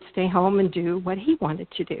he would stay home and do what he wanted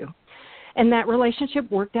to do. And that relationship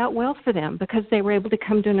worked out well for them, because they were able to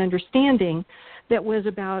come to an understanding that was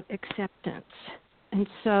about acceptance. And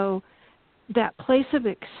so that place of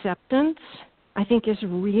acceptance, I think, is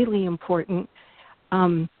really important.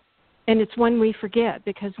 And it's one we forget,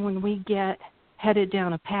 because when we get headed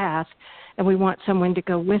down a path and we want someone to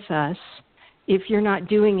go with us, if you're not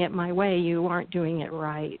doing it my way, you aren't doing it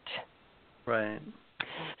right. Right.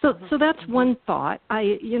 So that's one thought.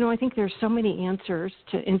 I think there's so many answers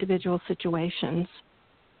to individual situations.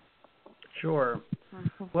 Sure.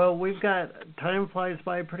 Well, time flies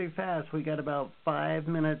by pretty fast. We got about 5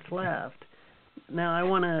 minutes left. Now I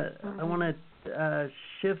want to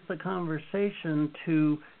shift the conversation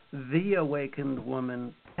to the awakened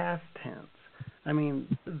woman past tense. I mean,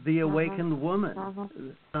 the awakened woman.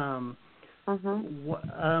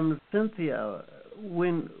 Cynthia,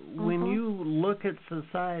 when you look at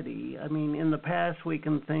society, I mean, in the past we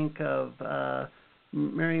can think of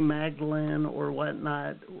Mary Magdalene or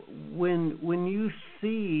whatnot. When you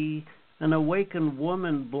see an awakened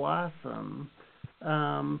woman blossom,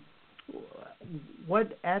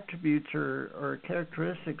 what attributes or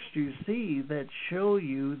characteristics do you see that show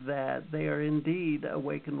you that they are indeed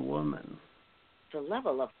awakened woman? The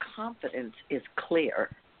level of confidence is clear,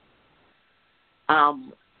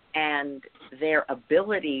 and their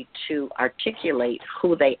ability to articulate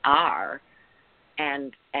who they are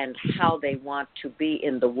and how they want to be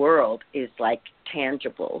in the world is like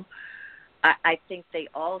tangible. I think they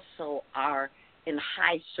also are in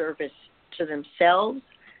high service to themselves,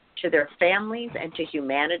 to their families, and to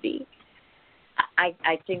humanity.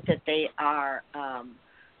 I think that they are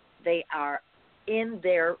in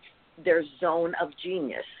their zone of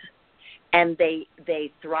genius, and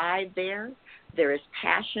they thrive there. There is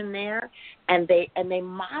passion there, and they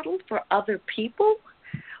model for other people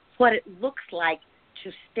what it looks like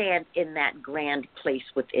to stand in that grand place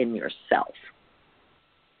within yourself.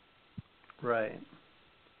 Right.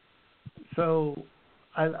 So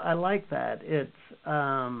I like that. It's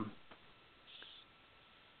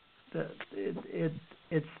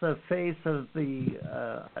it's the face of the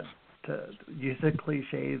to use a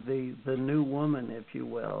cliche, the new woman, if you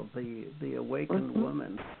will, the awakened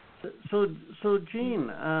woman. So Jean,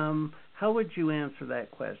 how would you answer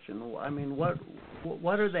that question? I mean,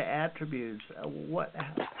 what are the attributes? What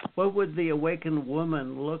would the awakened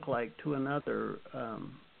woman look like to another?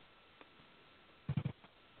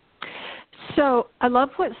 So I love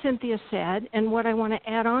what Cynthia said, and what I want to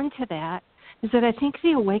add on to that is that I think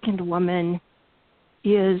the awakened woman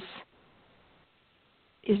is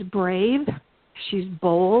brave, she's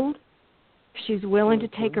bold, she's willing to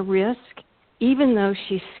take a risk, even though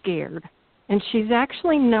she's scared. And she's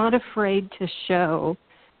actually not afraid to show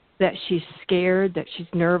that she's scared, that she's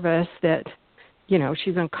nervous, that,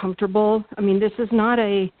 she's uncomfortable. I mean, this is not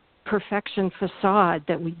a perfection facade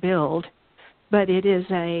that we build, but it is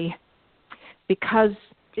because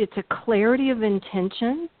it's a clarity of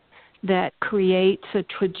intention that creates a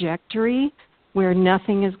trajectory where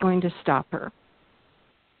nothing is going to stop her.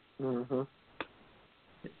 Mm-hmm.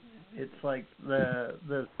 It's like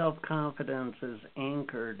the self-confidence is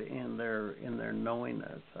anchored in their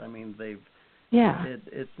knowingness. I mean,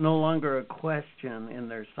 it's no longer a question in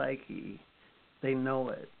their psyche. They know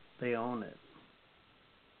it. They own it.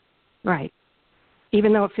 Right.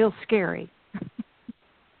 Even though it feels scary.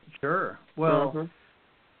 Sure. Well,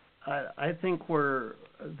 I think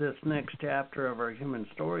this next chapter of our human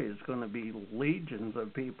story is going to be legions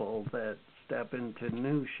of people that step into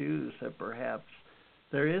new shoes that perhaps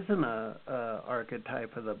there isn't a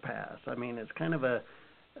archetype of the past. I mean, it's kind of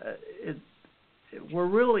we're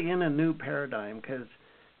really in a new paradigm because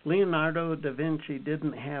Leonardo da Vinci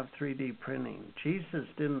didn't have 3D printing. Jesus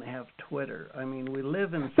didn't have Twitter. I mean, we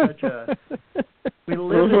live in such a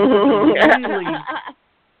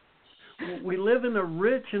we live in a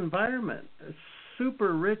rich environment, a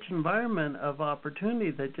super rich environment of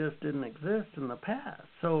opportunity that just didn't exist in the past.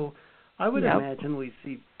 So I would imagine we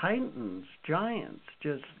see titans, giants,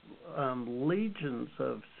 just legions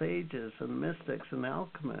of sages and mystics and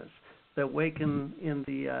alchemists that awaken in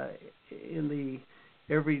the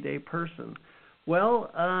everyday person.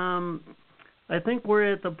 Well, I think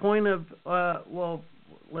we're at the point of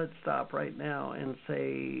let's stop right now and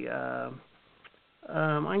say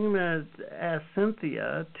I'm going to ask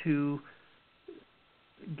Cynthia to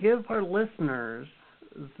give our listeners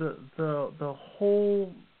the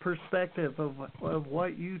whole perspective of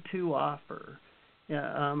what you two offer,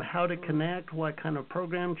 how to connect, what kind of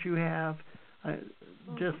programs you have.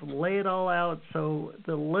 Just lay it all out so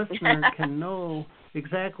the listener can know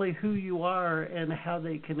exactly who you are and how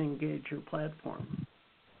they can engage your platform.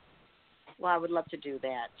 Well, I would love to do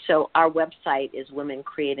that. So our website is Women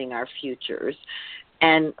Creating Our Futures,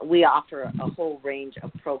 and we offer a whole range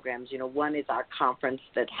of programs. One is our conference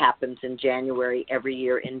that happens in January every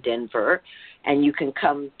year in Denver, and you can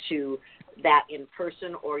come to that in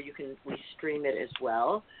person or we stream it as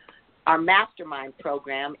well. Our mastermind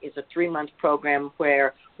program is a 3-month program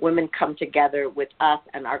where women come together with us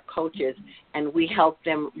and our coaches, and we help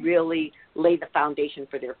them really lay the foundation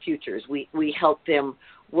for their futures. We help them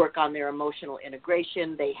work on their emotional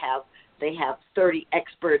integration. They have 30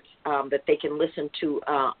 experts that they can listen to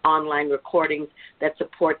online recordings that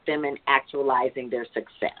support them in actualizing their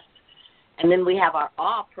success. And then we have our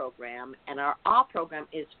AWE program, and our AWE program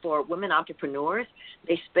is for women entrepreneurs.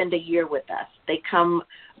 They spend a year with us. They come,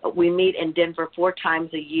 we meet in Denver 4 times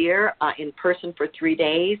a year in person for 3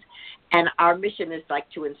 days, and our mission is like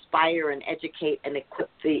to inspire and educate and equip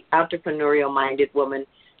the entrepreneurial-minded woman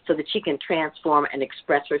so that she can transform and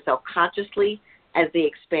express herself consciously as they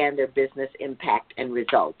expand their business impact and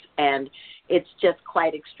results. And it's just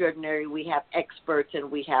quite extraordinary. We have experts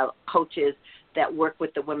and we have coaches that work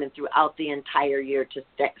with the women throughout the entire year to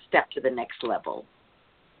step to the next level.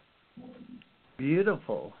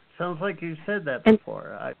 Beautiful. Sounds like you said that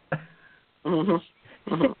before.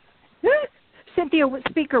 Cynthia,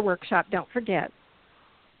 speaker workshop, don't forget.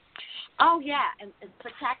 Oh, yeah, and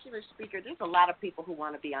spectacular speaker. There's a lot of people who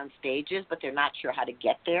want to be on stages, but they're not sure how to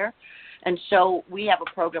get there. And so we have a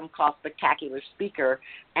program called Spectacular Speaker,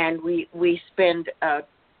 and we spend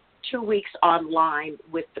 2 weeks online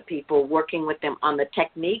with the people, working with them on the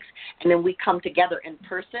techniques, and then we come together in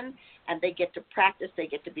person, and they get to practice. They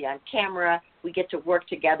get to be on camera. We get to work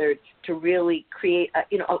together to really create a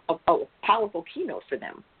powerful keynote for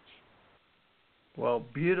them. Well,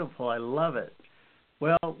 beautiful. I love it.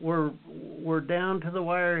 Well, we're down to the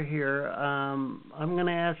wire here. I'm going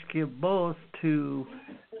to ask you both to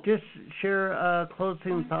just share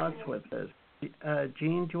closing thoughts with us.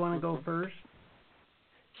 Jean, do you want to go first?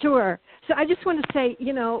 Sure. So I just want to say,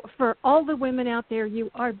 for all the women out there, you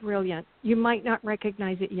are brilliant. You might not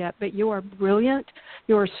recognize it yet, but you are brilliant.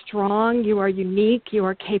 You are strong. You are unique. You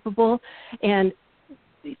are capable. And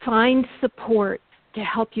find support to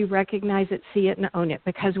help you recognize it, see it, and own it,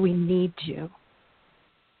 because we need you.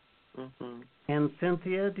 Mm-hmm. And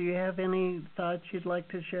Cynthia, do you have any thoughts you'd like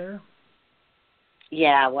to share?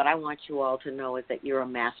 Yeah, what I want you all to know is that you're a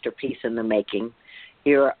masterpiece in the making.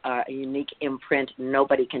 You're a unique imprint.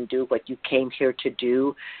 Nobody can do what you came here to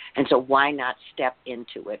do. And so why not step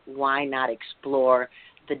into it? Why not explore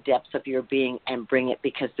the depths of your being and bring it,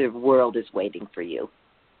 because the world is waiting for you.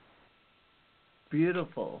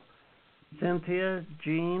 Beautiful. Cynthia,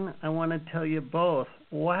 Jean, I want to tell you both,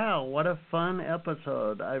 wow, what a fun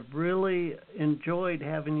episode. I've really enjoyed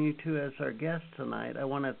having you two as our guests tonight. I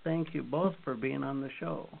want to thank you both for being on the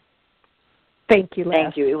show. Thank you, Les.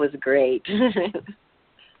 Thank you. It was great.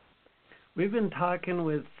 We've been talking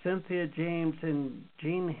with Cynthia James and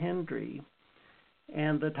Jean Hendry,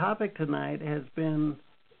 and the topic tonight has been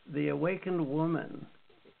the awakened woman.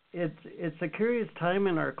 It's a curious time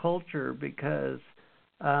in our culture because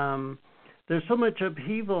there's so much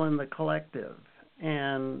upheaval in the collective,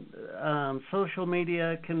 and social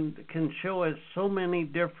media can show us so many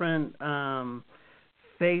different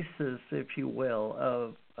faces, if you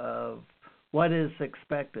will, of what is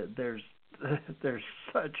expected. There's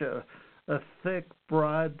such a thick,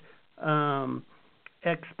 broad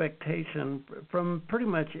expectation from pretty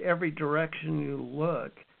much every direction you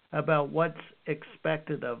look about what's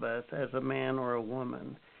expected of us as a man or a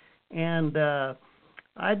woman. And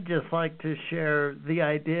I'd just like to share the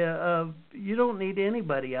idea of you don't need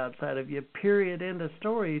anybody outside of you, period, end of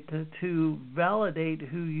story, to validate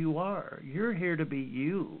who you are. You're here to be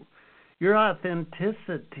you. Your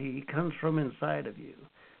authenticity comes from inside of you.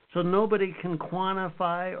 So nobody can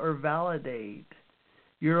quantify or validate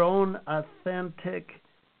your own authentic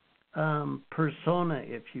persona,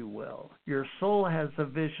 if you will. Your soul has a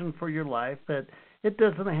vision for your life that it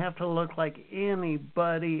doesn't have to look like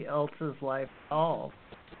anybody else's life at all.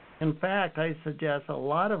 In fact, I suggest a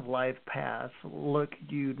lot of life paths look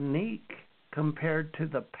unique compared to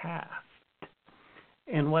the past.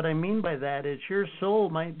 And what I mean by that is your soul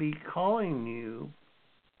might be calling you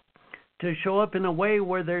to show up in a way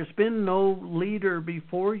where there's been no leader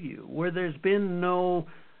before you, where there's been no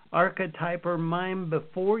archetype or mind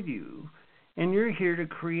before you, and you're here to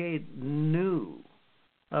create new,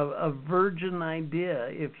 a virgin idea,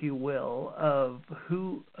 if you will, of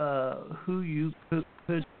who you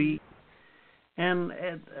could be. And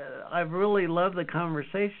I've really loved the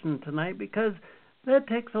conversation tonight because that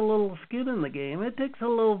takes a little skin in the game. It takes a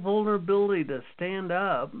little vulnerability to stand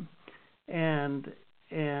up and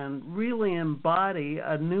really embody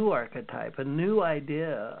a new archetype, a new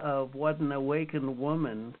idea of what an awakened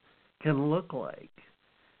woman can look like.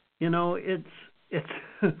 You know, it's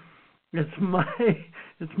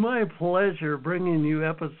my pleasure bringing you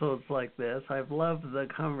episodes like this. I've loved the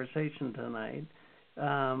conversation tonight.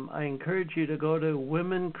 I encourage you to go to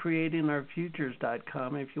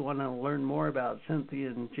womencreatingourfutures.com if you want to learn more about Cynthia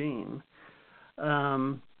and Jean.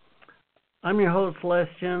 I'm your host, Les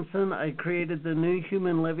Jensen. I created the New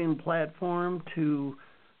Human Living platform to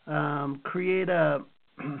create a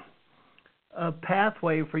a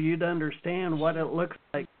pathway for you to understand what it looks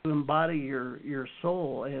like to embody your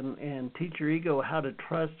soul and teach your ego how to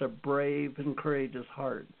trust a brave and courageous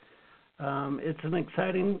heart. It's an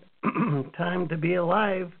exciting time to be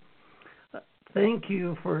alive. Thank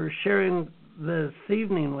you for sharing this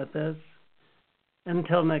evening with us.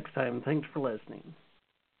 Until next time, thanks for listening.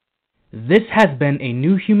 This has been a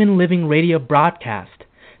New Human Living radio broadcast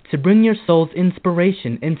to bring your soul's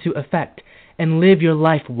inspiration into effect and live your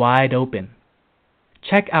life wide open.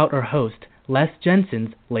 Check out our host, Les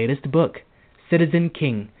Jensen's latest book, Citizen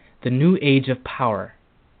King, The New Age of Power,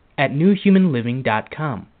 at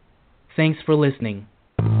newhumanliving.com. Thanks for listening.